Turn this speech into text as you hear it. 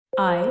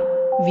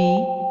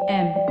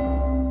IVM.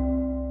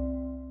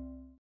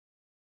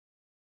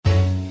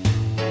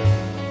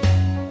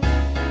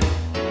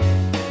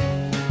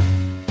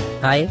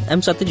 Hi, I'm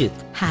Satyajit.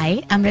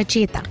 Hi, I'm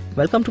Racheta.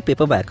 Welcome to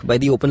Paperback by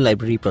the Open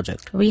Library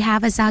Project. We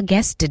have as our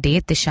guest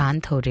today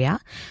Dishant Thoria.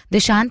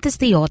 Dishant is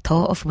the author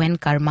of When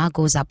Karma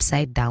Goes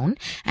Upside Down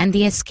and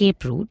The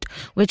Escape Route,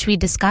 which we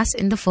discuss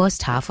in the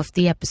first half of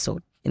the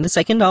episode. In the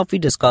second half, we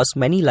discuss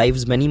Many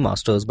Lives, Many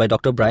Masters by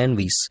Dr. Brian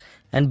Weiss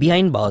and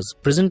Behind Bars,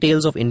 Prison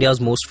Tales of India's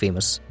Most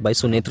Famous by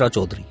Sunetra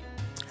Chaudhary.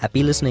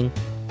 Happy listening.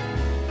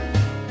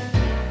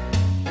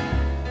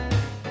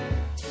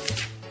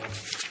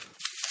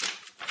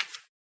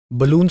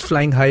 Balloons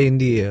flying high in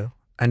the air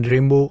and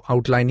rainbow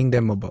outlining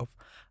them above.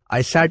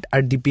 I sat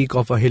at the peak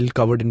of a hill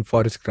covered in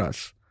forest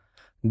grass.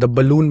 The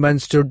balloon man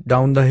stood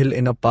down the hill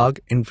in a park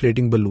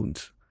inflating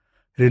balloons,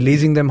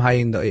 releasing them high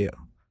in the air.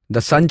 The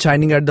sun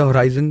shining at the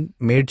horizon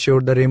made sure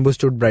the rainbow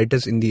stood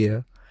brightest in the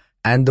air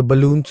and the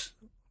balloons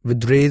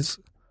with rays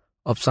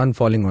of sun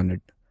falling on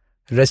it.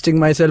 Resting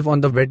myself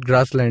on the wet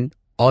grassland,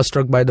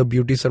 awestruck by the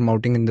beauty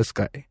surmounting in the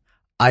sky,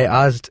 I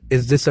asked,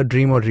 is this a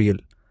dream or real?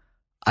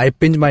 I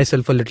pinched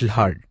myself a little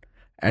hard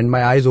and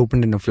my eyes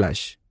opened in a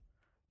flash.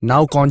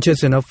 Now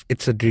conscious enough,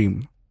 it's a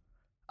dream.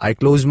 I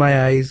closed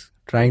my eyes,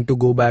 trying to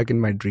go back in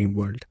my dream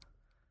world,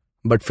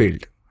 but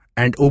failed,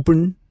 and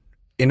opened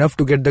enough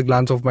to get the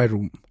glance of my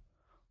room.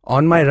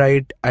 On my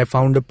right, I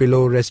found a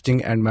pillow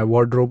resting and my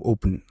wardrobe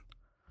open.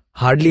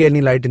 Hardly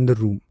any light in the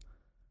room.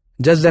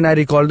 Just then I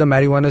recalled the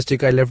marijuana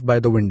stick I left by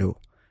the window,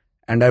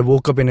 and I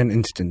woke up in an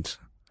instant.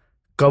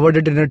 Covered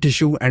it in a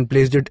tissue and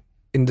placed it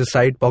in the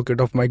side pocket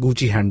of my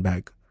Gucci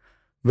handbag,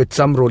 with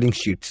some rolling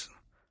sheets.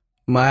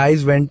 My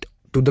eyes went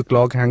to the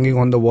clock hanging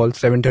on the wall,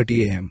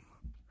 7:30 a.m.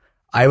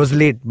 I was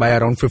late by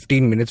around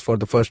 15 minutes for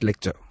the first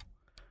lecture.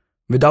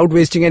 Without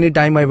wasting any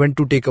time, I went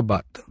to take a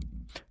bath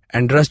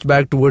and rushed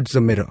back towards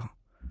the mirror.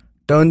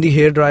 Turned the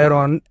hairdryer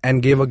on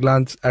and gave a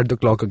glance at the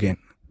clock again.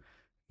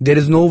 There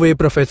is no way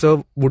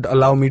professor would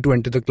allow me to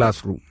enter the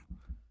classroom.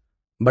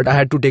 But I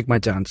had to take my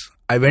chance.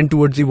 I went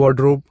towards the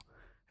wardrobe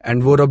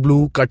and wore a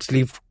blue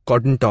cut-sleeve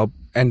cotton top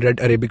and red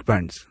Arabic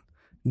pants,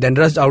 then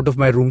rushed out of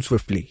my room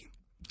swiftly.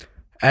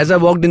 As I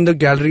walked in the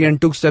gallery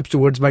and took steps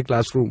towards my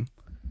classroom,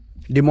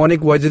 demonic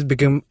voices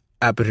became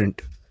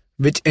apparent,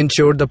 which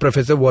ensured the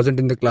professor wasn't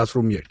in the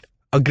classroom yet.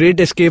 A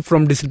great escape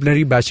from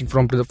disciplinary bashing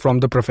from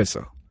the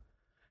professor.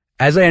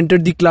 As I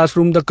entered the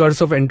classroom, the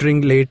curse of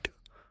entering late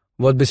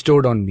was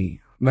bestowed on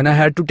me. When I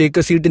had to take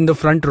a seat in the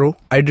front row,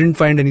 I didn't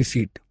find any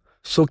seat.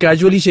 So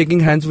casually shaking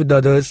hands with the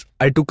others,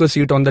 I took a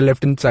seat on the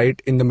left-hand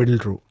side in the middle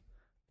row.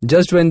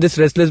 Just when this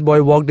restless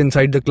boy walked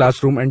inside the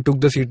classroom and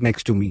took the seat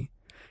next to me.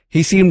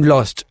 He seemed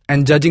lost,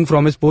 and judging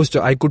from his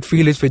posture, I could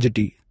feel his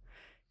fidgety.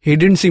 He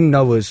didn't seem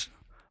nervous,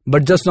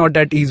 but just not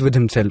at ease with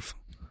himself.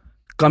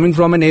 Coming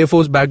from an Air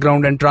Force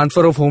background and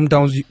transfer of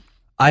hometowns,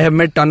 I have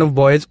met ton of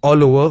boys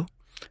all over,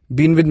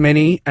 been with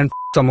many and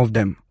some of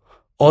them.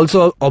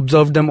 Also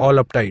observed them all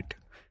uptight.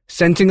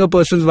 Sensing a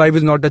person's vibe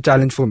is not a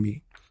challenge for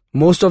me.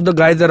 Most of the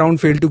guys around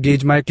failed to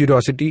gauge my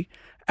curiosity,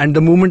 and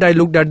the moment I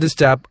looked at this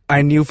chap,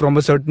 I knew from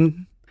a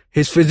certain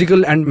his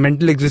physical and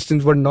mental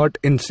existence were not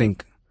in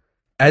sync.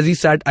 As he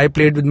sat, I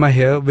played with my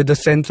hair with a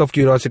sense of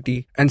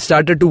curiosity and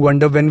started to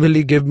wonder when will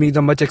he give me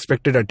the much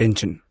expected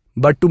attention.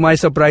 But to my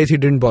surprise, he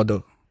didn't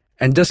bother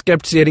and just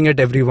kept staring at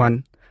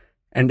everyone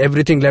and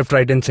everything left,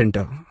 right and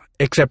center,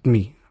 except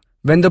me.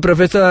 When the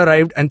professor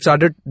arrived and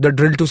started the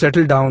drill to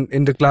settle down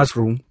in the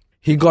classroom,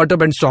 he got up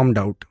and stormed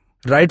out.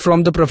 Right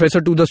from the professor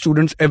to the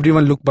students,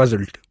 everyone looked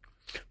puzzled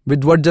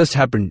with what just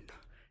happened.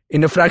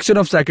 In a fraction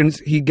of seconds,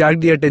 he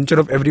gagged the attention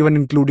of everyone,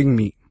 including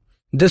me.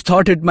 This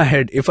thought hit my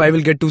head, if I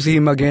will get to see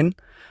him again.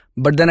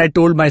 But then I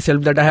told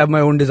myself that I have my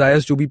own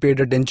desires to be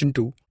paid attention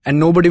to, and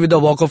nobody with a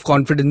walk of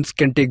confidence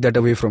can take that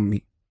away from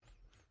me.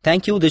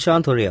 Thank you,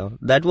 Dishant Thoria.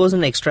 That was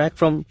an extract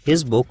from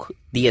his book,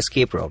 The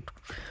Escape Route.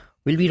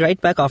 We'll be right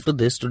back after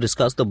this to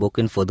discuss the book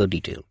in further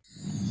detail.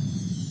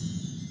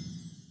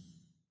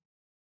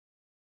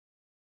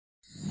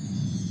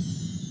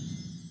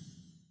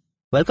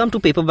 Welcome to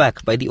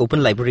Paperback by the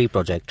Open Library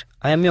Project.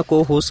 I am your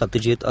co-host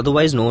Satyajit,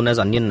 otherwise known as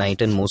Onion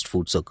Knight in most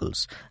food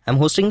circles. I'm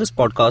hosting this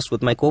podcast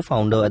with my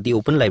co-founder at the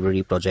Open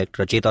Library Project,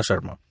 Racheta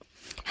Sharma.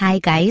 Hi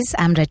guys,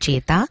 I'm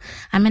Racheta.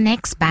 I'm an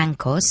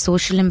ex-banker,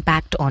 social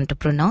impact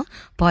entrepreneur,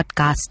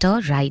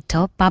 podcaster,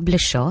 writer,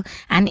 publisher,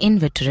 and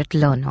inveterate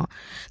learner.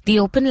 The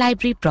Open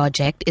Library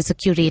Project is a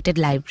curated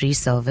library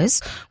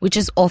service which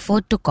is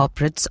offered to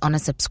corporates on a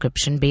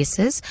subscription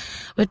basis.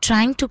 We're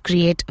trying to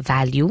create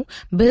value,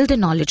 build a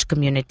knowledge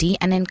community,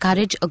 and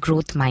encourage a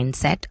growth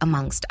mindset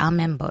amongst our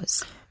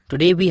members.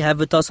 Today we have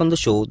with us on the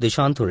show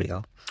Dishant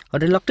Thoria. A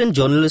reluctant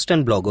journalist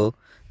and blogger,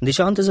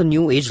 Dishant is a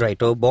new age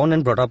writer born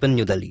and brought up in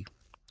New Delhi.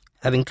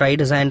 Having tried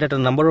his hand at a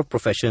number of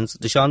professions,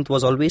 Dishant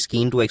was always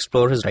keen to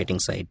explore his writing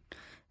side.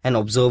 An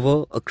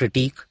observer, a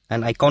critique,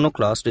 an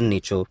iconoclast in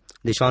nature,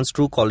 Dishant's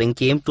true calling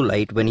came to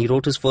light when he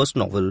wrote his first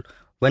novel,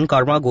 When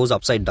Karma Goes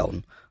Upside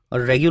Down, a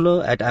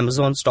regular at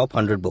Amazon's top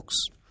 100 books.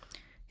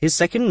 His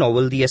second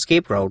novel, The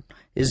Escape Route,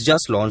 is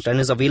just launched and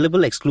is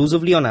available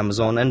exclusively on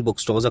Amazon and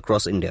bookstores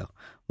across India.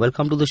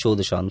 Welcome to the show,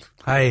 Dishant.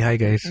 Hi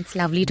guys. It's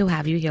lovely to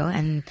have you here,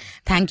 and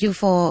thank you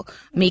for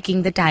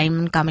making the time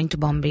and coming to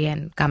Bombay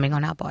and coming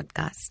on our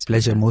podcast.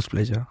 Pleasure, most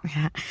pleasure.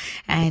 Yeah.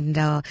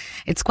 And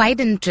it's quite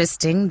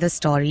interesting, the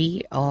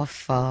story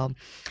of,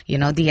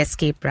 the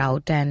escape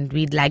route. And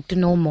we'd like to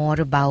know more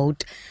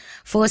about,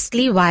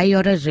 firstly, why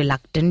you're a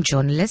reluctant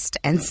journalist,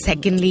 and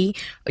secondly,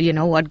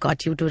 what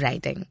got you to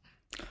writing.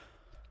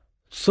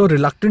 So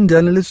reluctant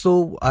journalist.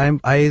 So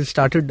I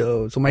started.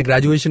 So my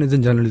graduation is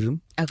in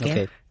journalism.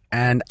 Okay.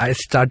 And I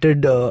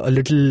started a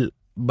little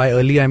by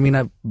early. I mean,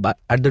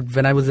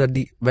 when I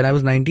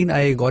was 19,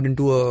 I got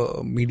into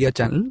a media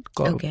channel.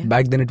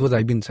 Back then, it was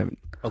IBN 7.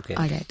 Okay.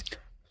 All right.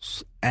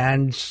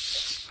 And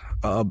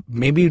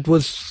maybe it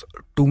was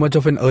too much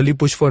of an early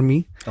push for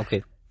me.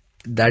 Okay.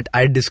 That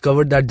I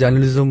discovered that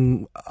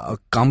journalism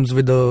comes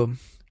with a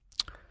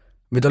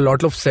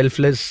lot of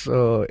selfless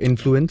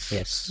influence.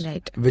 Yes.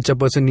 Right. Which a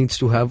person needs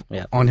to have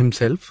on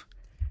himself.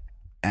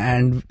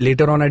 And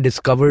later on, I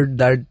discovered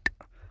that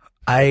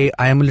I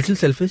am a little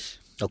selfish.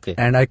 Okay.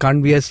 And I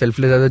can't be as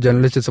selfless as a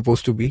journalist is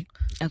supposed to be.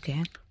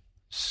 Okay.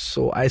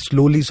 So I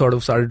slowly sort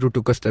of started to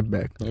take a step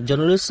back.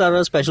 Journalists are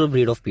a special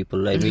breed of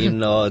people. I mean,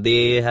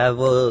 they have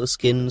a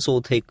skin so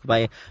thick.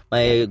 My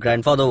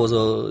grandfather was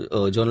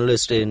a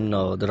journalist in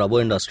the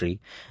rubber industry,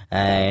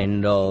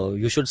 and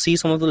you should see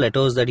some of the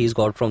letters that he's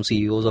got from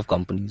CEOs of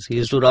companies. He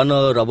used to run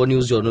a rubber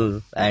news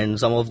journal, and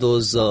some of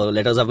those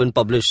letters have been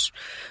published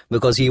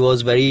because he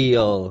was very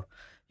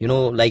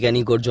like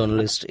any good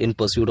journalist, in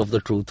pursuit of the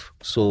truth.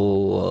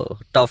 So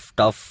tough.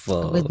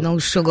 With no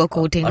sugar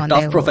coating on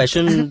their tough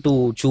profession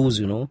to choose,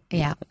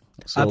 Yeah.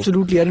 So,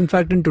 absolutely. And in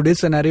fact, in today's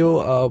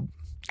scenario,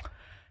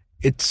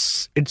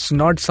 it's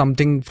not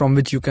something from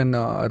which you can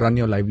run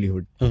your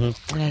livelihood.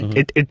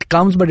 Right. It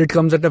comes, but it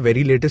comes at a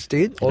very later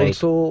stage. Right.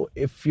 Also,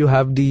 if you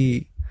have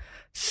the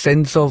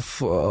sense of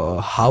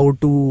how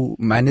to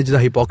manage the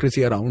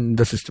hypocrisy around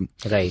the system.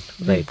 Right.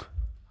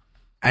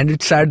 And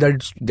it's sad that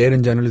it's there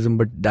in journalism,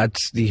 but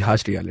that's the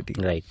harsh reality.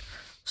 Right.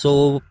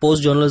 So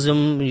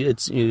post-journalism,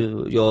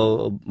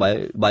 your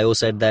bio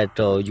said that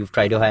you've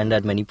tried your hand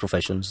at many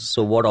professions.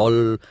 So what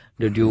all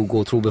did you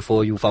go through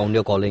before you found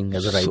your calling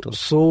as a writer?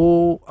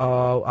 So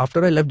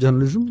after I left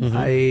journalism,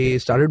 I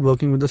started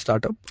working with a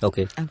startup.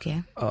 Okay.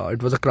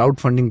 It was a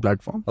crowdfunding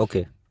platform.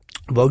 Okay.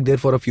 Worked there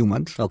for a few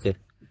months. Okay.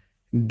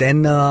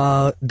 Then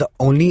the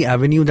only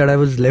avenue that I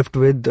was left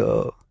with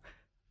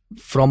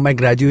from my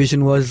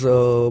graduation was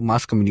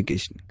mass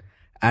communication.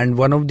 And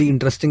one of the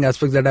interesting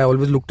aspects that I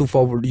always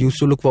used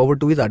to look forward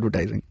to is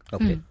advertising.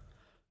 Okay.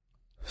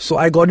 So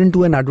I got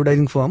into an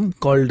advertising firm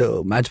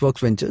called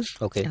Matchbox Ventures.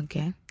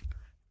 Okay.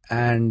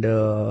 And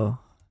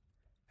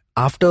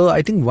after,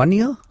 I think, 1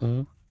 year,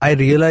 I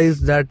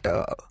realized that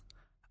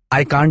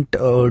I can't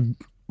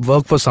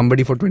work for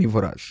somebody for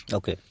 24 hours.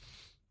 Okay.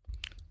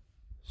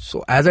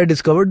 So as I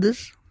discovered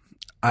this,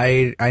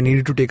 I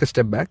needed to take a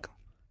step back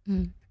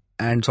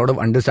and sort of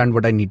understand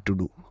what I need to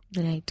do.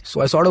 Right. So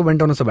I sort of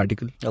went on a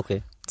sabbatical.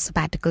 Okay.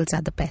 Sabbaticals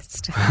are the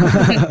best.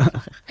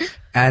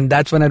 And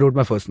that's when I wrote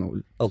my first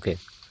novel. Okay.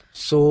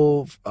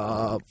 So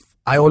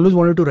I always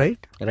wanted to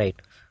write. Right.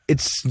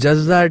 It's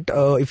just that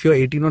if you're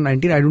 18 or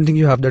 19, I don't think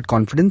you have that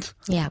confidence.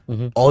 Yeah.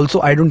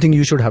 Also, I don't think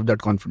you should have that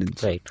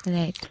confidence.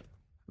 Right.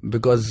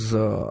 Because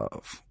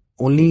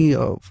only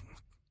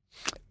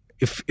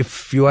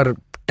if you are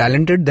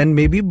talented, then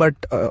maybe, but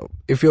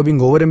if you're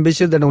being over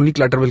ambitious, then only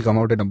clutter will come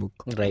out in a book.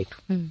 Right.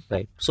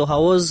 So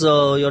how was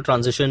your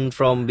transition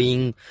from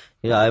being,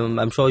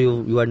 I'm sure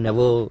you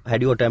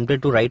had you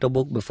attempted to write a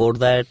book before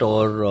that,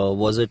 or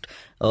was it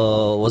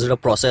a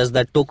process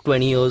that took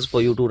 20 years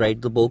for you to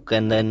write the book,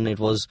 and then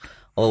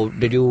or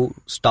did you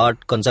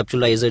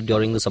conceptualize it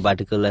during the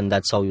sabbatical, and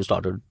that's how you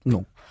started?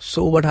 No.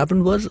 So what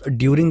happened was,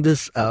 during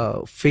this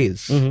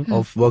phase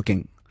of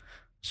working,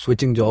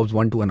 switching jobs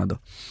one to another,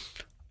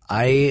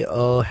 I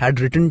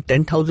had written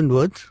 10,000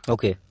 words.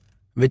 Okay.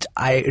 Which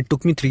it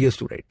took me 3 years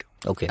to write.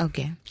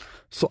 Okay.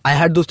 So I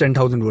had those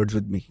 10,000 words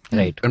with me.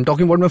 Right. I'm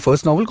talking about my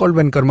first novel called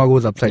When Karma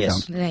Goes Upside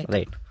Down.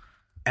 Right.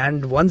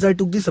 And once I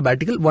took the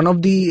sabbatical, one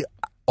of the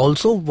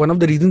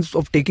reasons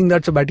of taking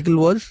that sabbatical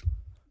was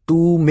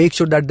to make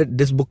sure that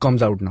this book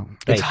comes out now.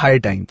 Right. It's high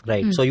time.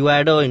 Right. So you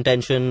had an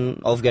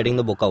intention of getting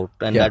the book out,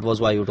 and that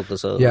was why you took the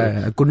survey.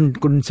 Yeah, I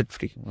couldn't sit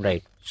free.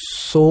 Right.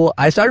 So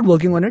I started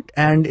working on it,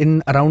 and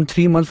in around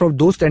 3 months, from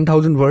those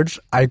 10,000 words,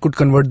 I could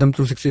convert them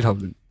to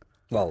 60,000.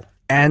 Wow.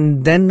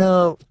 And then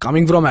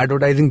coming from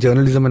advertising,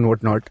 journalism and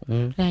whatnot,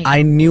 Right.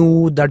 I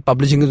knew that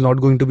publishing is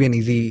not going to be an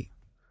easy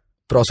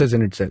process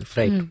in itself.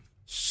 Right.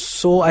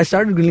 So I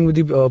started dealing with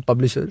the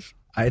publishers.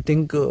 I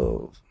think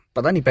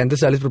पता नहीं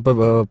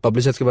 35-40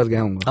 publishers के पास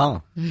गया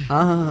हूँगा.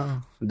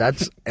 हाँ.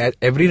 That's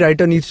every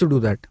writer needs to do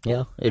that.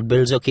 Yeah, it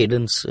builds your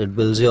cadence, it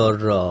builds your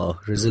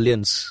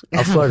resilience.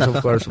 Of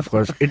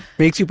course. It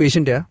makes you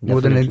patient, more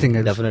than anything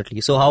else.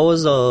 Definitely. So how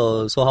was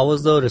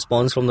the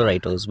response from the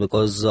writers?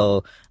 Because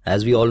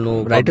as we all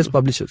know,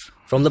 Publishers.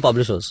 From the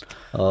publishers.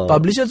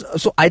 Publishers.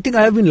 So I think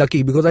I have been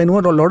lucky because I know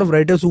a lot of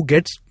writers who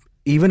gets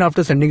even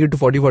after sending it to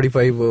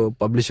 40-45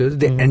 publishers,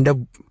 they end up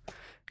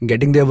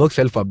getting their work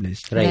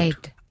self-published. Right.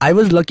 I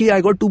was lucky.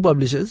 I got 2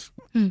 publishers.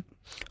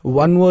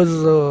 One was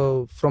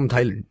from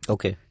Thailand.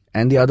 Okay.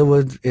 And the other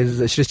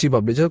is Srishti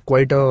Publisher,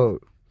 quite a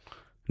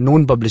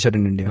known publisher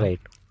in India. Right.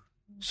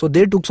 So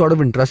they took sort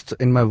of interest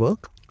in my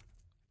work,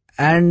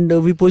 and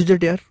we pushed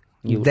it here.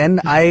 Then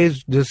I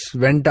just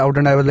went out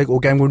and I was like,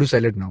 okay, I'm going to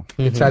sell it now.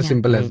 It's as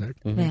simple as that.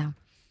 Yeah.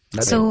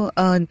 That's So,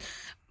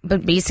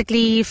 but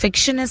basically,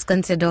 fiction is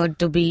considered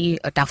to be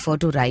tougher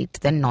to write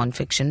than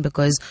non-fiction,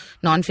 because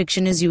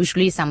non-fiction is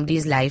usually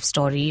somebody's life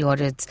story, or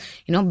it's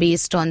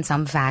based on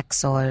some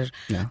facts or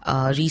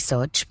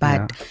research.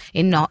 But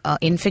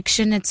in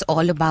fiction, it's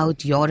all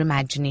about your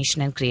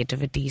imagination and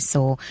creativity.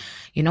 So,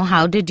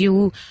 how did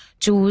you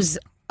choose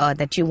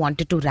that you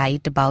wanted to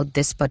write about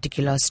this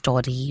particular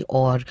story,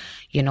 or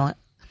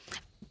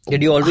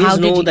Did you always how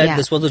did know you- that yeah.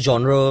 this was the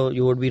genre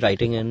you would be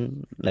writing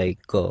in? Like,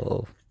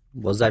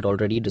 was that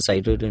already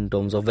decided in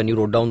terms of when you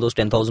wrote down those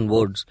 10,000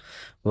 words?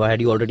 Or had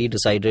you already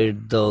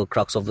decided the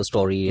crux of the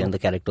story and the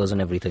characters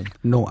and everything?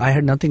 No, I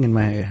had nothing in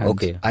my hands.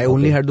 Okay, I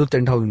only had those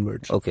 10,000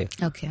 words. Okay.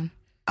 Okay.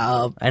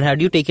 And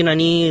had you taken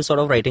any sort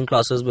of writing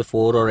classes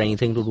before or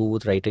anything to do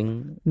with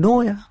writing?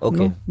 No, yeah.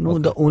 Okay, No.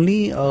 okay. The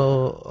only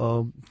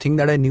thing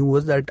that I knew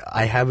was that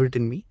I have it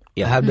in me.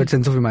 Yeah. I have that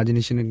sense of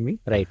imagination in me.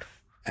 Right.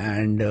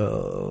 And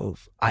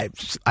I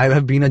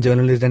have been a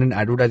journalist and in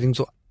advertising,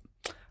 so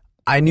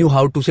I knew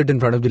how to sit in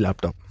front of the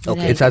laptop.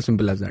 Okay. It's as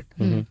simple as that.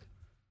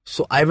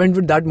 So I went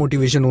with that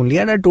motivation only,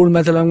 and I told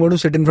myself I'm going to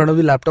sit in front of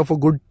the laptop for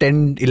good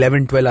 10,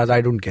 11, 12 hours. I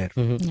don't care.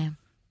 Yeah.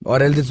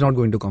 Or else it's not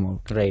going to come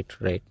out.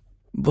 Right.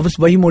 बस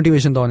वही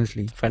motivation था,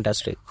 honestly.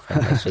 Fantastic.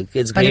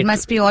 It's But great. it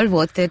must be all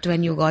worth it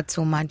when you got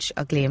so much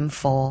acclaim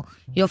for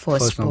your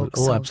first novel. book.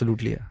 Oh, So-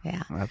 absolutely, yeah.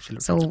 Yeah.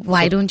 Absolutely. So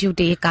why don't you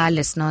take our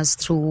listeners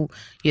through,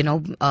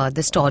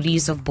 the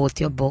stories of both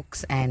your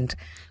books and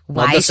Not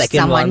why the second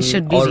someone one,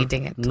 should be or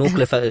reading it? No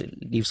cliff,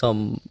 leave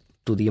some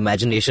to the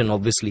imagination,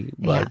 obviously,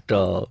 but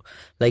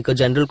like a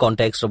general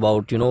context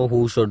about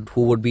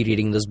who would be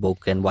reading this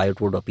book and why it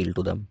would appeal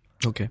to them.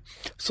 Okay.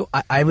 So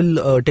I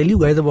will tell you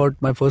guys about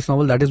my first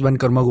novel, that is When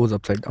Karma Goes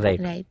Upside Down.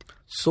 Right.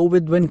 So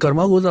with When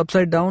Karma Goes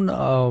Upside Down,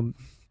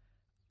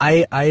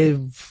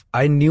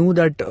 I knew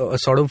that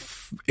sort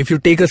of, if you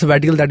take a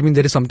sabbatical, that means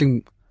there is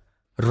something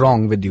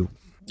wrong with you,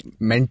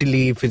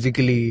 mentally,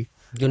 physically,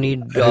 You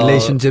need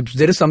relationships.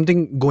 There is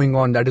something going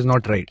on that is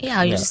not right.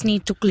 Yeah, you just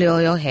need to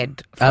clear your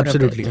head. For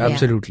Absolutely, a bit. Yeah.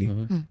 absolutely.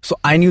 So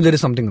I knew there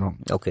is something wrong,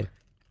 Okay.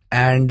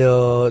 and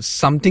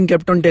something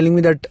kept on telling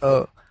me that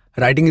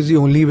writing is the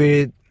only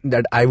way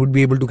that I would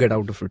be able to get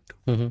out of it.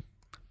 Mhm.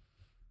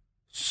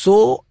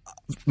 So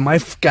my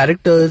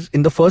characters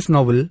in the first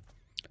novel,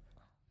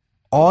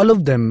 all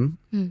of them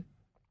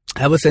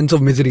have a sense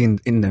of misery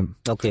in them.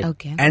 Okay.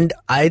 Okay. And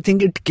I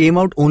think it came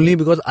out only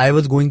because I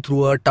was going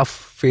through a tough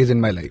phase in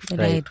my life.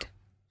 Right.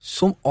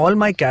 So all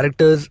my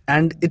characters,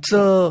 and it's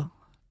a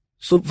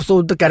so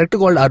the character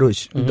called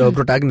Arush, the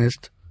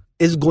protagonist,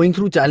 is going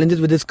through challenges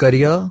with his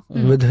career,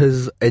 with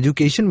his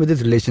education, with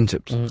his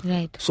relationships.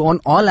 Right. So on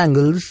all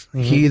angles,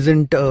 he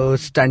isn't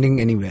standing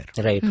anywhere,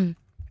 Right.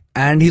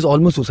 and he's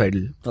almost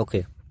suicidal.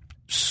 Okay.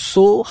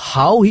 So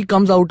how he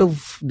comes out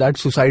of that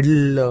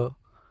suicidal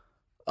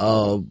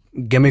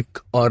gimmick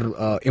or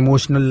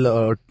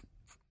emotional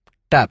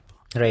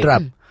Right.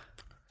 trap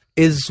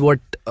is what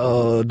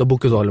the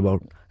book is all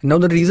about. Now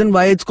the reason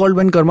why it's called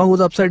When Karma Goes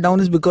Upside Down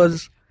is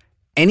because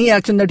any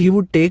action that he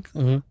would take,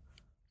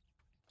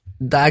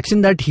 the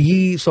action that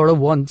he sort of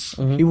wants,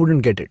 he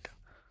wouldn't get it.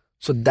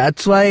 So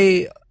that's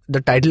why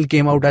the title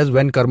came out as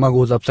When Karma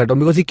Goes Upside Down,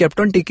 because he kept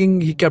on taking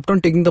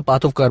the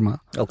path of karma,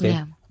 Okay.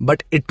 Yeah.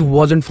 but it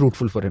wasn't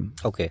fruitful for him.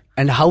 Okay.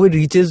 And how it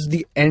reaches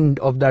the end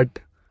of that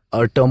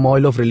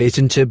turmoil of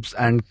relationships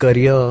and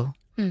career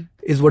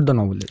is what the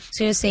novel is.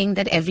 So you're saying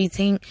that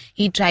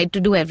he tried to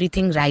do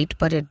everything right,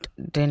 but it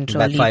didn't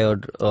really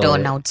Backfired.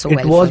 turn out so It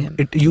well was for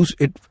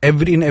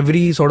him. in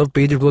every sort of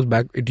page it would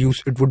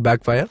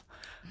backfire,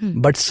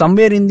 but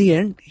somewhere in the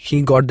end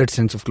he got that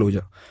sense of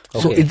closure.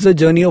 So Okay. it's a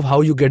journey of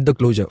how you get the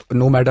closure,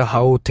 no matter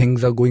how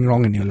things are going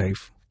wrong in your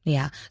life.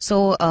 Yeah.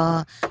 So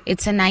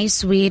it's a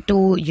nice way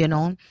to,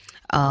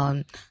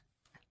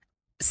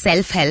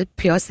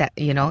 self-help yourself,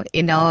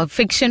 in a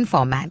fiction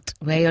format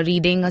where you're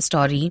reading a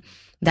story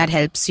that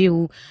helps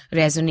you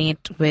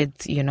resonate with,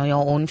 your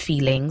own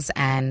feelings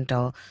and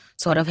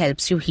sort of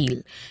helps you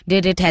heal.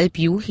 Did it help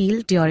you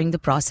heal during the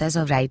process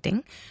of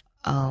writing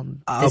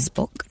this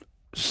book?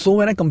 So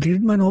when I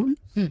completed my novel,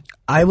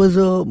 I was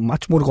a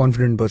much more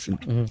confident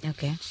person.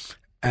 Okay.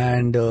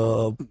 And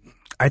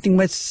I think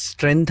my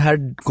strength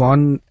had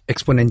gone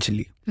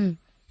exponentially,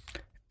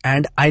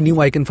 and I knew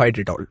I can fight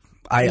it all.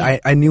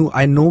 I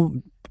know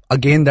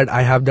again that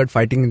I have that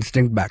fighting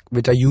instinct back,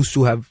 which I used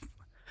to have,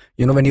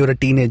 when you were a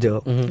teenager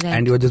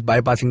and you were just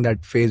bypassing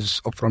that phase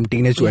from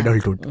teenage to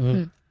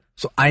adulthood.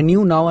 So I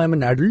knew now I'm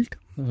an adult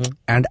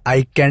and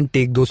I can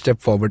take those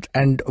steps forward.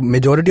 And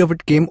majority of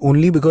it came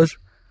only because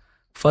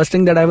first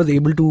thing that I was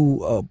able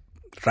to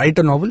write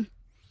a novel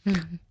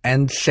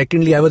And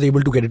secondly, I was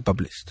able to get it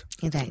published.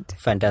 Right.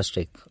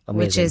 Fantastic. Amazing.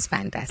 Which is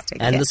fantastic.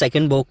 And yeah. the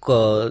second book,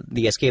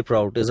 The Escape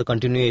Route, is a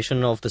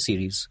continuation of the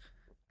series.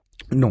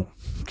 No.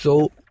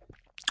 So,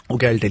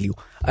 okay, I'll tell you.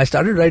 I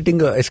started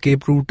writing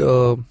Escape Route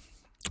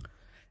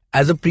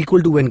as a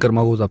prequel to When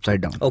Karma Goes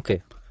Upside Down.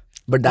 Okay.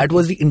 But that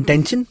was the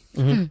intention.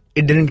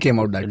 It didn't come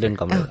out that It way. didn't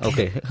come out.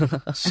 Okay.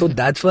 So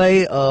that's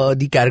why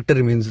the character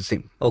remains the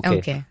same.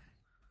 Okay.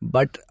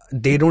 But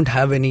they don't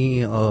have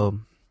any...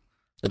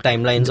 The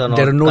timelines are not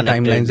there are no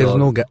connected timelines. There's or-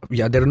 no...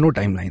 there are no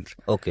timelines.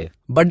 Okay.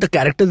 But the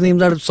characters'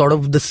 names are sort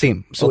of the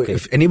same. So Okay.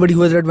 if anybody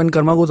who has read When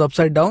Karma Goes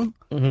Upside Down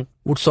Mhm.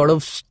 would sort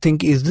of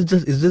think, is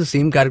this the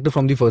same character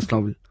from the first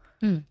novel?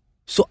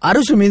 So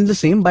Arush remains the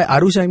same. By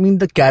Arush, I mean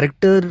the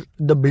character,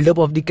 the build-up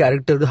of the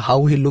character,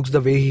 how he looks, the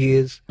way he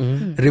is,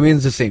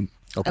 remains the same.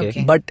 Okay.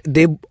 Okay. But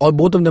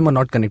both of them are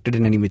not connected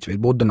in any which way,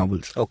 both the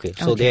novels. Okay.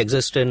 So they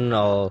exist in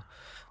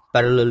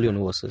parallel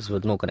universes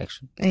with no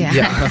connection.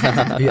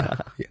 Yeah. Yeah.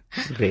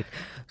 Great.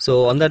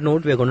 So on that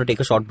note, we're going to take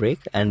a short break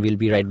and we'll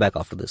be right back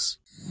after this.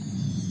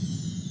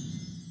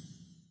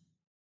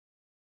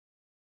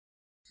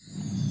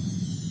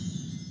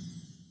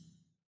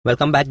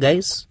 Welcome back,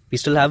 guys. We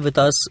still have with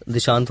us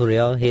Dishant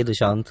Huria. Hey,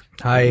 Dishant.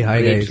 Hi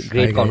Great, guys. great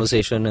Hi, guys.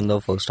 conversation in the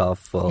first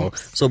half.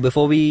 So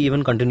before we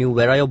even continue,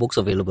 where are your books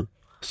available?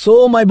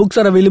 So my books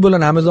are available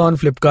on Amazon,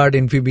 Flipkart,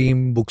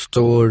 Infibeam,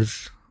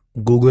 bookstores,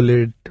 Google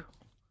it,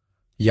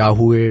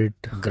 Yahoo it.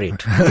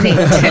 Great.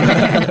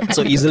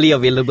 So easily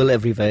available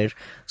everywhere.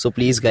 So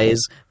please, guys,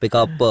 pick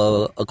up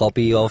a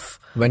copy of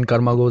When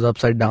Karma Goes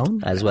Upside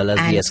Down. as well as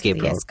And The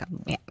Escape Route.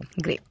 Yeah.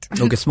 Great.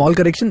 Okay, small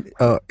correction.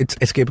 It's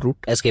Escape Route.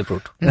 Escape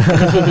Route.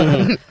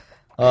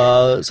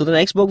 So the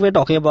next book we're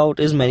talking about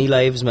is Many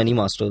Lives, Many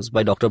Masters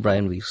by Dr.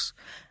 Brian Weiss.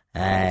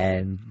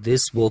 And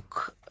this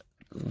book,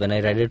 when I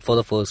read it for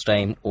the first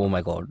time, oh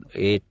my god,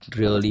 it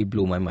really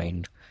blew my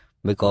mind.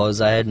 Because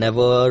I had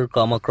never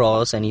come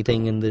across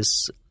anything in this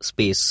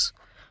space.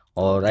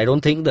 Or I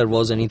don't think there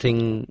was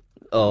anything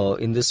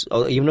in this,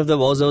 or even if there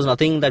was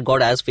nothing that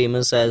got as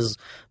famous as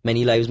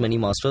Many Lives, Many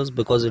Masters,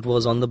 because it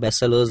was on the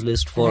bestsellers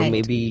list for Right.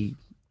 maybe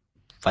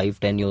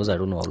 5-10 years, I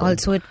don't know. how long.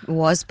 Also, it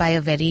was by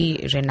a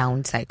very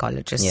renowned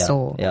psychologist. Yeah,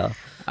 so, yeah.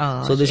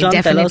 it So Dishant, tell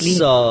definitely- us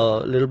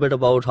a little bit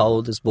about how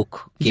this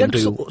book came to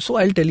you. So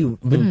I'll tell you,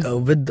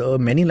 with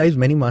Many Lives,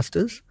 Many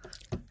Masters,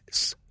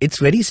 it's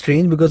very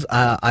strange because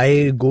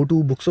I go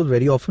to bookstores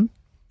very often,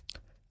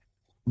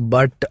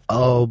 but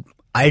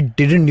I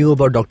didn't knew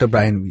about Dr.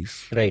 Brian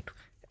Weiss, Right.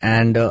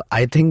 and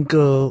I think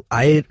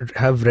I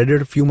have read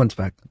it a few months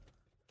back,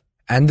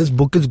 and this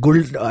book is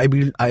good. I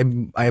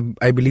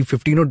believe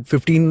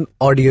 15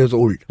 odd years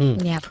old.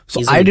 Yeah.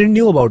 So Easily. I didn't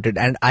knew about it,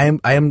 and I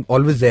am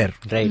always there.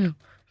 Right.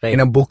 Right. In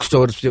a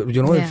bookstore,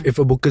 you know, Yeah. if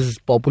a book is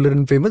popular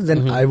and famous,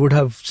 then I would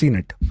have seen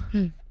it.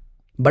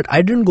 But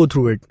I didn't go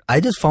through it. I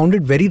just found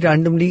it very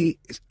randomly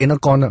in a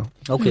corner,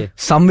 Okay.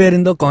 somewhere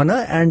in the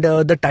corner, and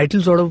the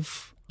title sort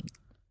of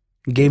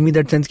gave me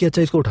that sense कि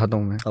अच्छा इसको उठाता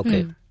हूँ मैं.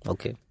 Okay.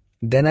 Okay.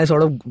 Then I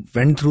sort of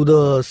went through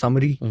the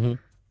summary, Mhm.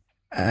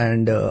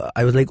 and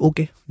I was like,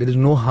 okay, there is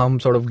no harm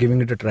sort of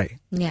giving it a try.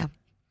 Yeah.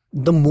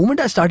 The moment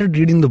I started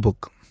reading the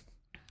book,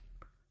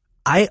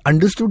 I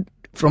understood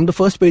from the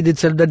first page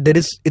itself that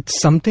it's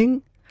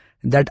something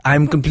that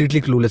I'm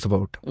completely clueless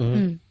about.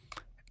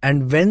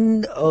 And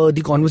when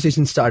the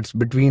conversation starts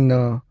between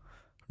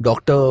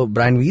Dr.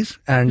 Brian Weiss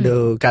and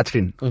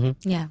Catherine,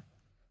 Yeah.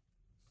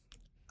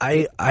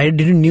 I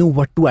didn't knew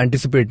what to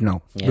anticipate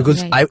now, Yeah.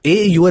 because Right.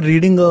 you are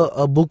reading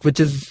a book which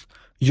is,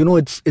 you know,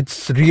 it's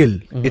real,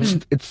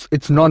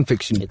 it's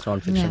non-fiction. It's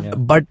non-fiction. Yeah. Yeah.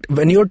 But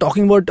when you're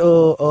talking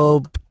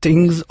about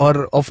things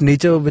or of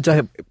nature which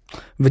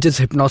is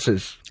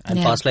hypnosis And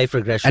Yeah. past life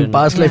regression. and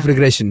past life Yeah.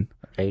 regression,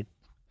 Right.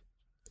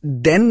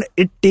 then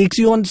it takes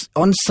you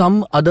on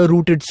some other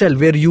route itself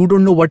where you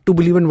don't know what to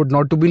believe and what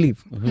not to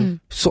believe.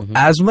 So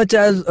as much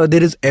as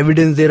there is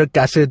evidence, there are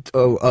cassette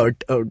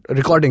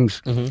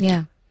recordings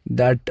Yeah.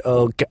 that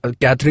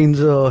Catherine's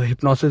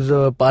hypnosis,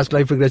 past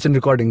life regression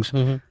recordings,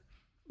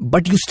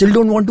 but you still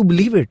don't want to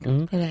believe it.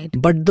 Right.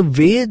 But the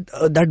way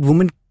that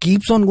woman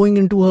keeps on going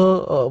into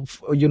her,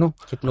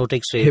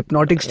 Hypnotic state.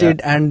 hypnotic state,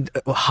 and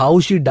how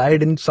she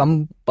died in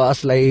some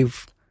past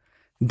life,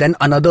 then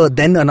another.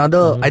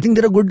 I think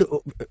there are good.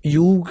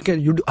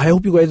 I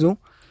hope you guys know.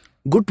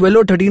 Good 12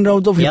 or 13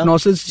 rounds of Yeah.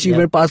 hypnosis. She Yeah.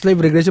 went past life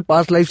regression,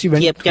 past life. She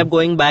went kept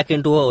going back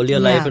into her earlier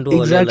life, Yeah. into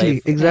her earlier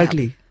life.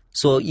 exactly.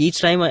 So each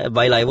time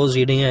while I was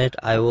reading it,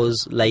 I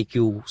was like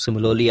you.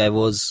 Similarly,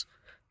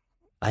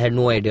 I had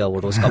no idea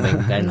what was coming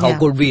and how Yeah.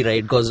 could we,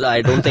 right? Because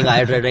I don't think I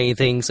had read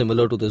anything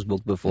similar to this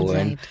book before.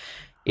 And Right.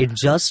 it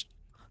just,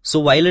 so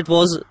while it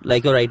was,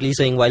 like you're rightly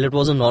saying, while it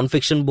was a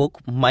non-fiction book,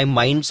 my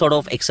mind sort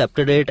of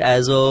accepted it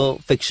as a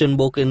fiction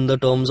book in the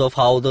terms of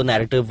how the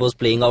narrative was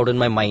playing out in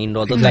my mind,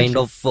 or the kind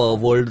of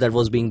world that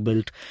was being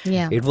built.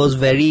 Yeah. It was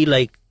very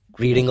like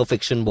reading a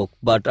fiction book.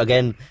 But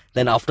again,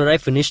 then after I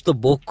finished the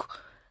book,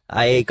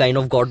 I kind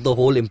of got the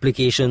whole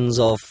implications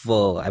of,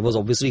 I was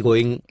obviously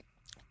going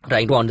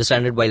trying to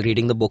understand it while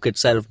reading the book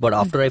itself. But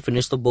after I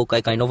finished the book,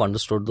 I kind of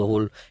understood the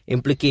whole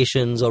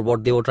implications or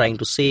what they were trying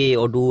to say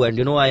or do. And,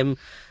 I'm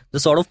the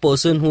sort of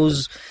person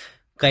who's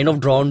kind of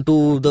drawn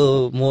to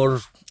the more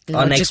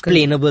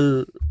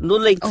unexplainable,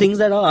 things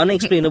that are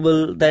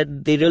unexplainable,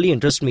 that they really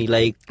interest me.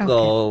 Like,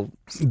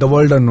 the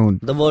world unknown.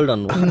 The world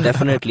unknown,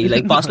 definitely.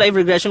 Like, past life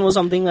regression was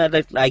something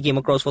that I came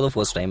across for the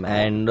first time.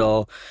 And,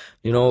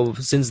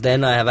 since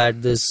then I have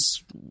had this,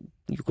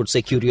 you could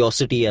say,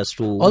 curiosity as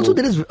to... Also,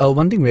 there is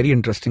one thing very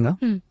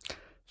interesting.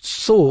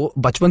 So,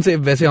 बचपन से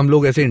वैसे हम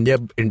लोग ऐसे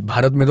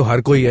भारत में तो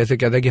हर कोई ऐसे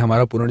कहता है कि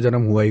हमारा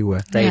पुनर्जन्म हुआ ही हुआ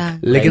है,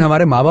 लेकिन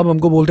हमारे माँ बाप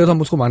हमको बोलते हैं तो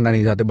हम उसको मानना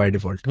नहीं चाहते by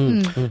default.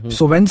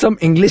 So when some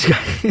English guy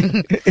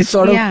is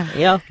sort of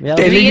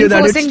telling you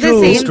that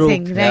it's true,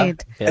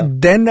 right?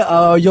 Then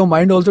your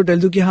mind also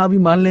tells you कि हाँ अभी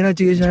मान लेना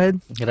चाहिए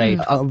शायद, right?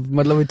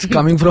 मतलब it's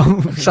coming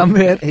from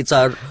somewhere. It's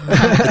our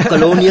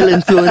colonial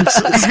influence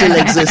still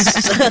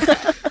exists.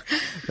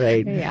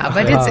 Right. Yeah,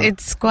 but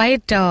it's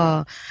quite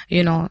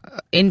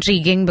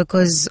intriguing,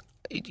 because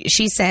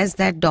she says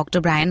that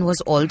Dr. Bryan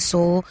was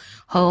also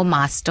her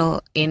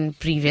master in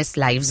previous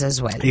lives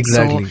as well.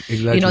 Exactly, so,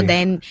 exactly.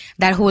 Then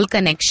that whole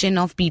connection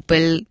of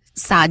people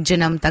सात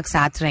जन्म तक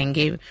साथ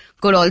रहेंगे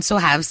could also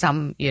have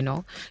some,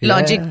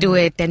 logic to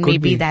it, and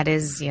maybe that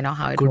is,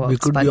 how it works.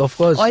 Could be, of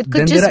course. Or it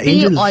could just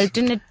be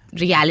alternate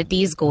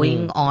realities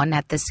going on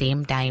at the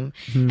same time,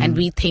 and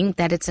we think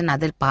that it's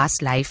another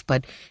past life,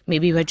 but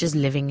maybe we're just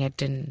living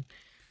it in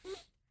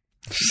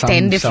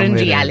 10 different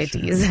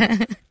realities.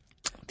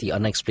 The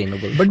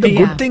unexplainable. But the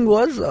good thing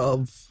was,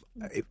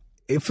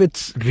 if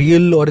it's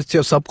real or it's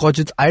your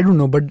subconscious, I don't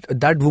know, but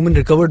that woman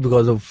recovered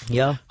because of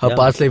her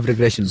past life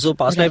regression. So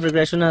past life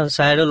regression has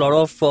had a lot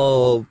of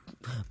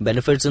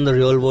benefits in the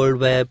real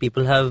world, where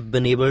people have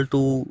been able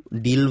to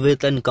deal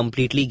with and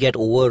completely get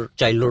over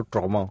childhood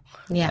trauma,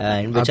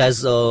 and which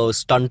has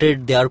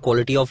stunted their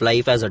quality of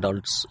life as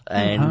adults.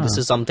 And this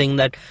is something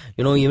that,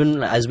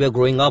 even as we are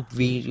growing up,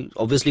 we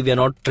are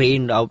not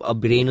trained, our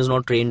brain is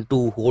not trained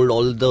to hold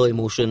all the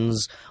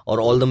emotions or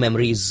all the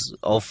memories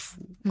of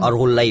our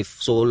whole life.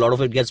 So a lot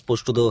of it gets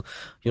pushed to the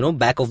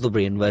back of the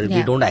brain, where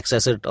we don't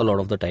access it a lot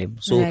of the time.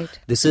 So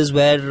this is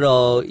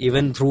where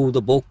even through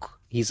the book,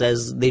 he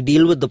says they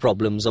deal with the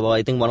problems.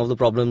 I think one of the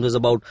problems is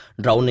about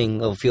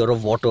drowning, a fear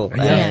of water,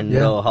 and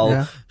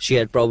how she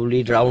had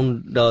probably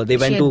drowned. They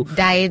went to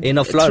died in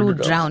a flood through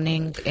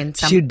drowning in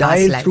some. She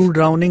died life. through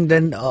drowning.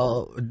 Then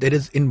there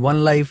is in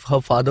one life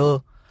her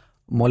father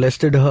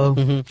molested her.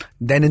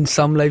 Then in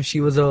some life she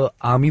was a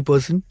army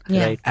person,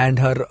 and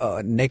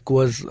her neck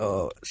was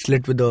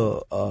slit with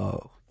a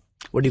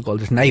what do you call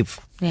this, knife?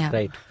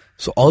 Right.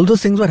 So all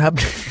those things were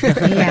happening.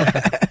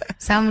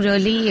 Some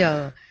really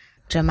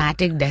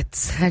dramatic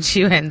deaths that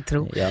she went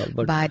through.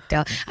 But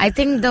I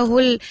think the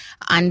whole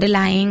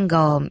underlying,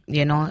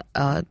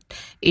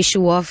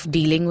 issue of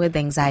dealing with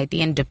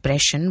anxiety and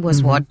depression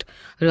was what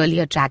really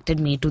attracted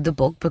me to the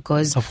book,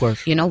 because, of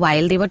course,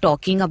 while they were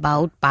talking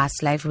about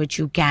past life, which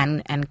you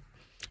can and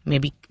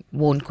maybe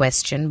won't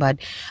question, but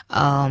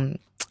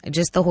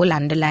just the whole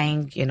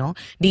underlying,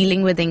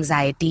 dealing with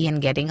anxiety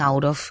and getting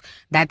out of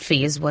that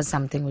phase was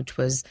something which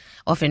was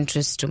of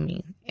interest to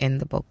me in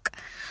the book.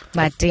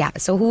 But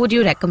so who would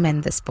you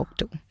recommend this book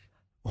to?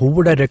 Who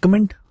would I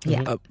recommend?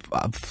 Yeah.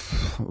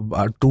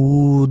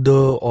 To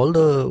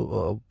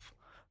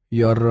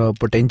your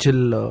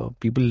potential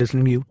people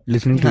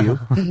listening to you.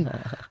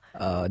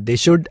 They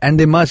should and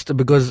they must,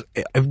 because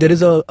if there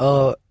is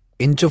a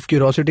inch of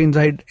curiosity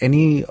inside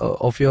any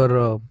of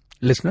your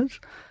listeners,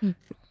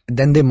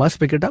 then they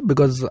must pick it up,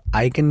 because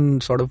I can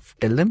sort of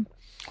tell them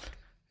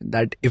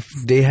that if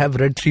they have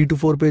read 3 to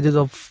 4 pages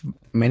of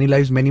Many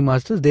Lives, Many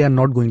Masters, they are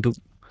not going to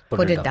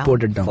put it down.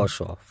 Put it down. For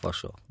sure.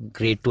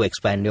 Great to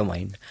expand your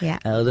mind. Yeah.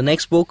 The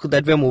next book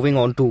that we're moving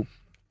on to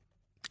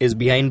is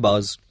Behind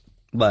Bars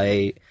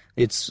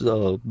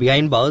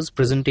Behind Bars,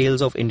 Prison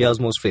Tales of India's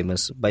Most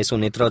Famous by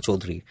Sunetra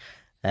Chaudhary.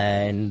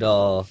 And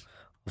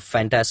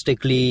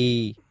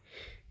fantastically,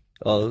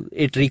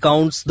 it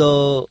recounts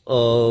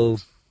the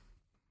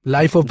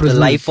life of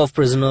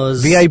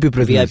prisoners. VIP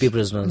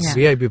prisoners.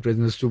 VIP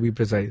prisoners, to be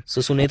precise.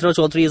 So Sunetra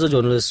Chaudhary is a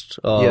journalist.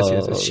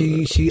 Yes.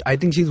 She I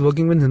think she's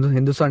working with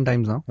Hindustan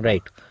Times now.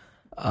 Right.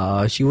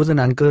 She was an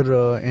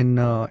anchor in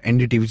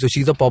NDTV, so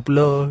she's a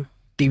popular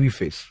TV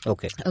face.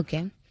 Okay.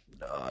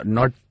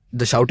 Not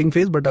the shouting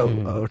face, but a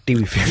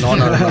TV face.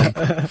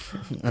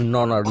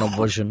 Non-Arnab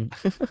version.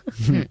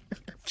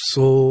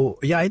 So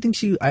I think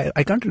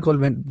I can't recall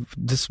when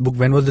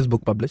was this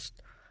book published.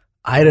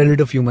 I read it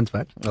a few months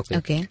back.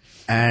 Okay.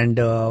 And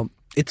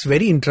it's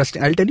very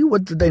interesting. I'll tell you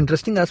what the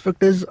interesting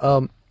aspect is.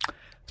 So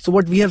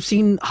what we have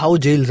seen, how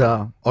jails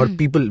are, or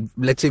people,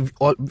 let's say,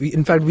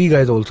 in fact, we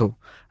guys also.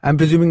 I'm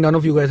presuming none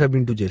of you guys have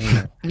been to jail.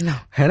 No.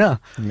 है ना?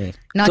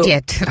 Not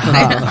yet.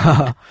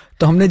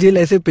 तो हमने jail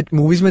ऐसे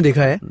movies में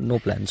देखा है. No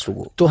plans to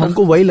go. तो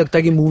हमको वही लगता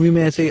है कि मूवी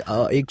में ऐसे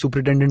एक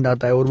सुपरिटेंडेंट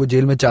आता है और वो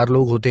जेल में 4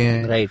 लोग होते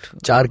हैं. Right.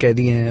 4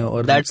 कैदी हैं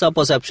और that's a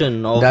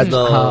perception of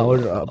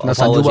और अपना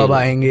संजू बाबा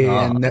आएंगे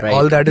and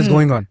all that is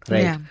going on.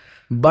 Right. Yeah.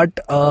 But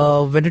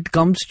when it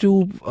comes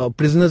to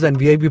prisoners and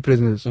VIP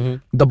prisoners,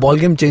 the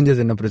ballgame changes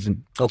in a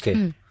prison.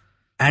 Okay.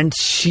 And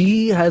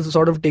she has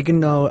sort of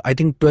taken, I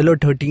think, 12 or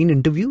 13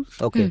 interviews.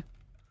 Okay.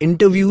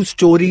 Interviews,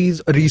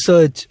 stories,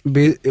 research,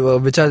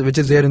 which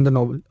is there in the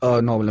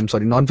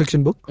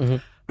non-fiction book,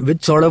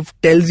 which sort of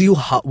tells you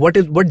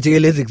what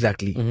jail is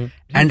exactly,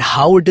 and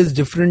how it is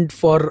different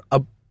for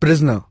a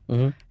prisoner,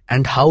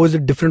 and how is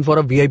it different for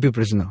a VIP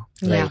prisoner.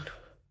 Yeah. Right.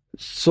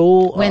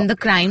 So When the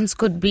crimes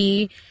could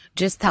be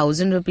just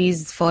 1,000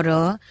 rupees for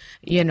a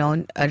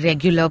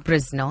regular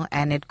prisoner,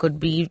 and it could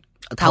be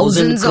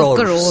thousands of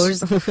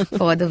crores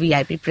for the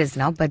VIP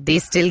prisoner, but they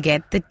still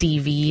get the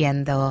TV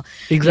and the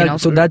exactly.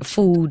 So that's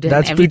food.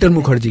 That's and Peter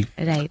everything.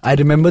 Mukherjee. Right. I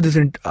remember this.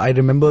 I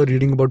remember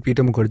reading about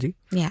Peter Mukherjee.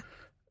 Yeah.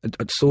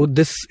 So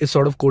this is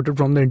sort of quoted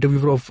from the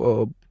interview of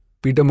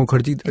Peter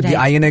Mukherjee, the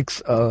Right.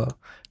 INX.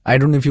 I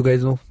don't know if you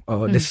guys know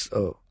this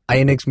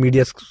INX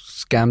media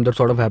scam that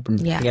sort of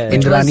happened. Yeah. Yeah,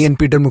 It Indrani was- and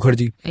Peter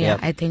Mukherjee. Yeah,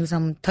 I think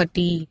some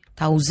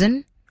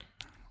 30,000.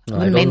 No,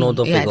 I don't know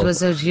the Yeah, figure. it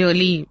was a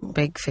really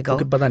big figure.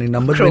 Okay, पता नहीं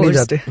numbers में नहीं Crores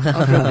जाते.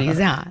 of rupees,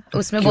 हाँ.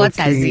 उसमें बहुत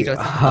सारे क्योंकि- zeros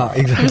हैं. हाँ,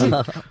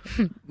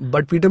 exactly.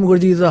 But Peter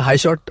Mukherjee is a high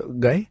shot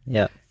guy,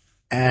 Yeah.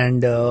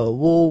 and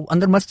वो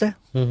अंदर मस्त है.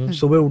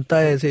 सुबह उठता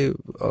है ऐसे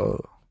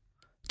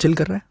चिल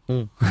कर रहा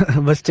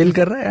है. बस चिल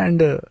कर रहा है,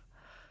 and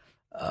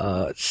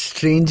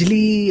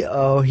strangely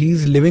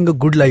he's living a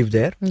good life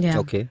there, Yeah.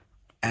 Okay.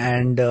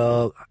 and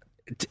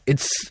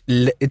it's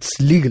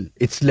legal.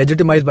 It's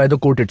legitimized by the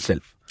court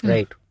itself.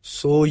 Right.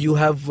 So you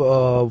have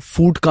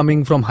food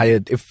coming from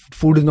Hyatt. If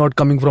food is not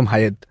coming from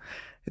Hyatt,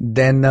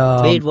 then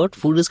Wait, what?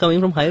 Food is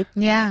coming from Hyatt?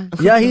 Yeah.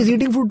 yeah, he's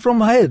eating food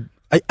from Hyatt.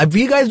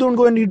 We guys don't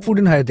go and eat food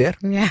in Hyatt there.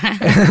 Yeah.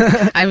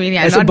 I mean,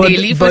 yeah, ऐसे not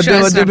daily for sure.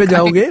 it's birthday पे not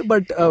coming. जाओगे,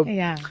 but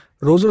Yeah.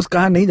 रोज रोज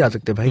कहाँ नहीं जा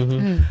सकते भाई.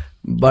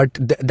 But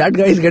that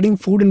guy is getting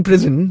food in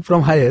prison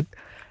from Hyatt.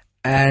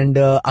 And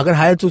अगर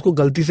Hyatt से उसको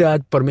गलती से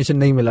आज परमिशन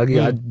नहीं मिला कि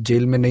आज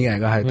जेल में नहीं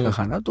आएगा Hyatt का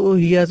खाना, तो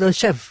he has a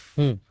chef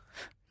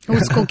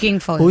Who's cooking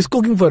for who him? is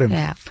cooking for him.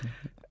 Yeah.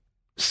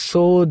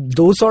 So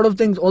those sort of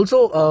things. Also,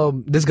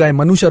 this guy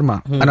Manu Sharma,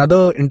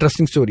 another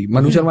interesting story.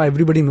 Manu Sharma,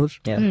 everybody knows.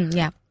 Yeah.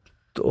 Yeah.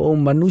 तो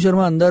मनु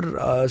शर्मा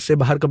अंदर से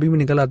बाहर कभी भी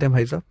निकल आते हैं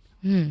भाई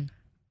साहब.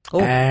 Oh.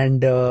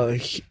 And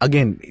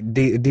again,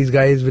 these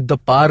guys with the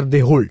power they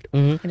hold,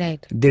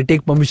 Right. they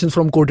take permissions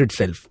from court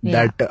itself. Yeah.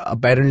 That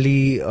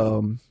apparently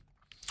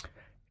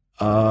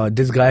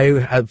this guy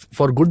have,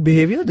 for good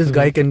behavior, this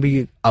guy can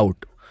be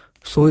out.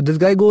 So this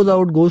guy goes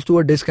out, goes to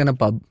a disc and a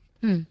pub,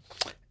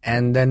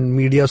 and then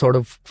media sort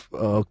of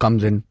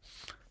comes in.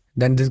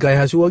 Then this guy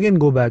has to again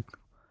go back,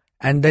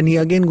 and then he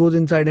again goes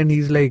inside and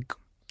he's like,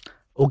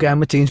 okay,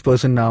 I'm a changed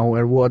person now.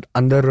 और वो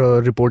अंदर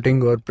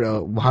reporting और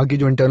वहाँ की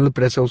जो internal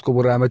press है उसको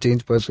बोल रहा है I'm a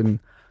changed person.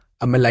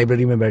 अब मैं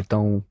लाइब्रेरी में बैठता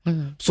हूँ.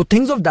 So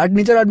things of that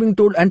nature are being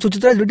told, and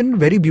Suchitra has written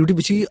very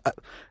beautifully. She,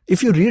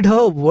 if you read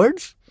her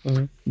words,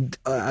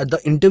 the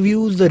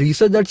interviews, the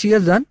research that she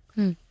has done,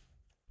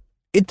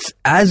 it's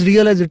as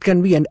real as it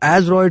can be and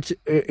as raw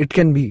it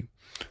can be.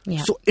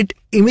 Yeah. So it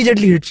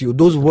immediately hits you.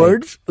 Those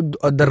words,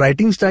 the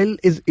writing style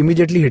is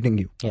immediately hitting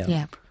you. Yeah.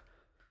 Yeah.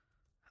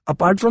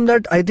 Apart from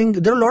that, I think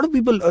there are a lot of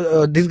people.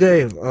 This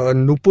guy,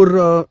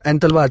 Nupur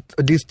and Talwar,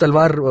 these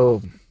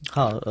Talwar.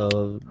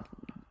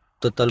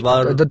 The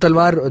Talwar. The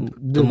Talwar.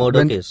 The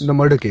murder case. The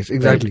murder case,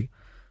 exactly.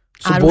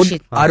 So Arushi.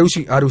 both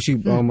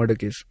Arushi murder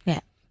case. Yeah.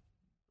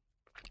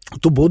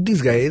 So both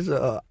these guys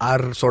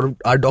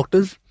are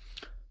doctors.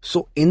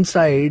 So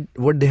inside,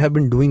 what they have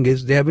been doing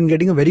is they have been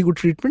getting a very good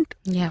treatment.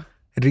 Yeah.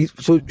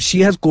 So she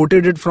has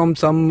quoted it from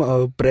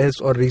some press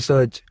or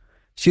research.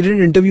 She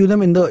didn't interview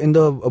them in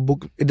the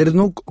book. There is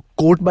no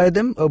quote by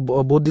them,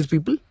 both these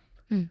people.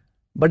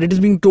 But it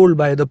is being told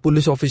by the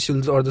police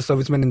officials or the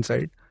servicemen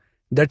inside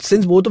that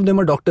since both of them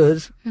are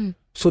doctors,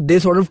 so they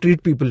sort of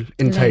treat people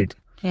inside.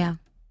 Right. Yeah.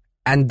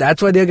 And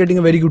that's why they are getting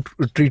a very good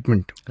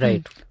treatment.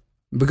 Right.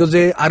 Because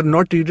they are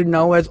not treated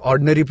now as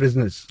ordinary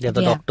prisoners. They are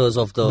the Yeah. doctors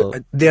of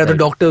the. They are the right.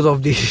 doctors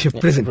of the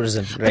prison.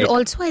 Prison. But Right.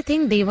 also, I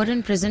think they were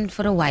in prison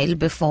for a while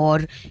before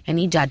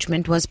any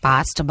judgment was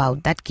passed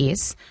about that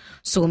case.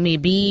 So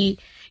maybe,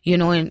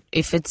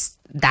 if it's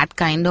that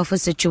kind of a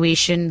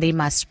situation, they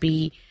must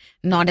be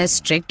not as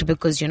strict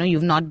because,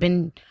 you've not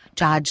been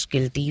charged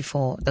guilty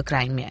for the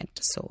crime yet.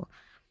 So,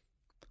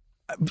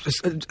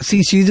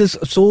 See, she's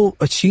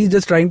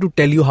just trying to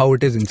tell you how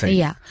it is inside.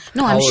 yeah.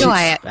 No, I'm How sure it's-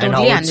 I and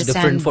totally how it's understand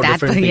different for that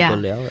different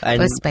people, yeah.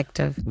 And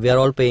perspective. we are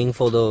all paying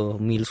for the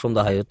meals from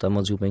the Hyatt, I'm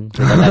assuming.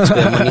 With the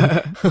taxpayer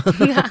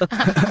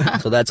money.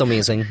 So that's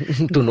amazing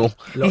to know.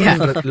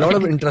 Lot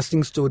of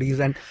interesting stories,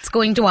 and It's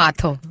going to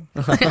Arthur.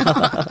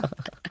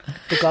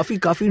 तो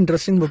काफी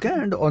interesting book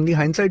है. And on the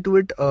hindsight to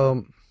it,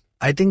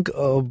 I think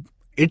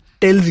it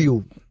tells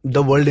you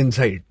the world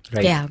inside.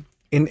 Right. Yeah.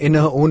 In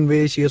her own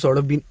way, she has sort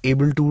of been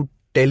able to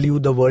tell you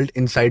the world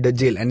inside a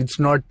jail, and it's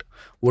not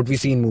what we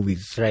see in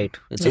movies. Right.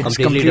 It's It's a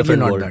completely different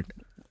not world. that.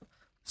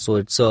 So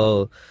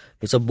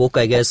it's a book,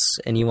 I guess,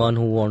 anyone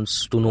who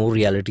wants to know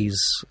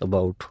realities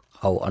about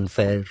how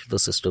unfair the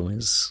system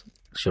is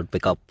should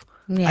pick up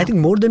Yeah. I think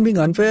more than being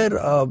unfair,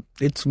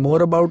 it's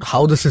more about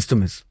how the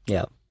system is.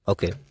 Yeah.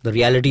 Okay. The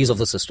realities of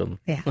the system.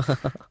 Yeah.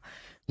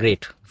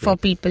 Great. For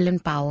people in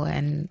power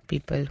and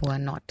people who are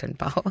not in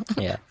power.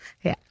 Yeah.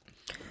 Yeah.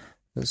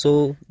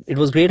 So it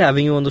was great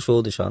having you on the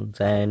show, Dishant.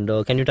 And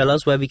can you tell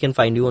us where we can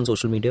find you on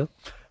social media?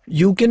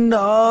 You can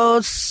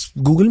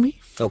Google me.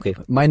 Okay.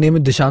 My name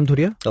is Dishant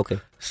Thuria. Okay.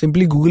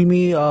 Simply Google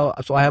me.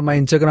 So I have my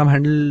Instagram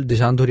handle,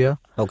 Dishant Thuria.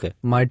 Okay.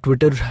 My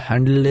Twitter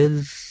handle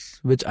is,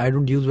 which I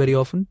don't use very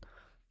often,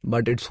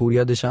 but it's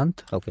Surya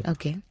Dishant. Okay.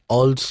 Okay.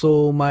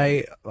 Also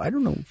I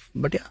don't know,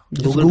 but yeah,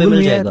 just Google पे मिल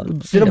me जाएगा. है.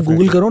 सिर्फ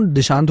Google करो,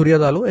 Dishant Thuria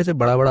डालो, ऐसे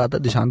बड़ा बड़ा आता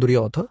है, Dishant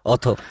Thuria author.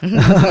 Author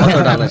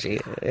डालना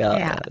चाहिए. Yeah.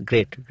 Yeah.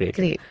 Great.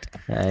 Great.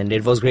 And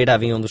it was great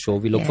having you on the show.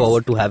 We look Yes.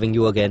 forward to having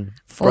you again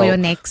For your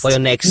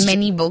next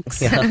many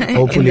books. Yeah.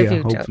 Hopefully, in yeah,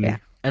 the future. hopefully. Yeah.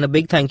 And a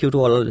big thank you to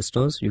all our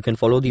listeners. You can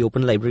follow the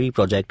Open Library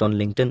Project on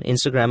LinkedIn,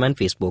 Instagram and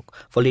Facebook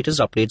for latest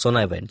updates on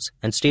our events.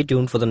 And stay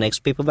tuned for the next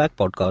paperback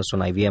podcast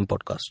on IVM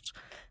Podcasts.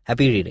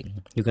 Happy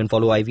reading. You can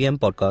follow IVM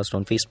Podcast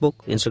on Facebook,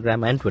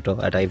 Instagram and Twitter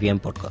at IVM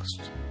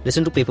Podcasts.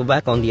 Listen to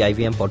Paperback on the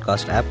IVM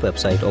Podcast app,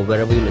 website or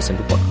wherever you listen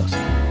to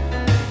podcasts.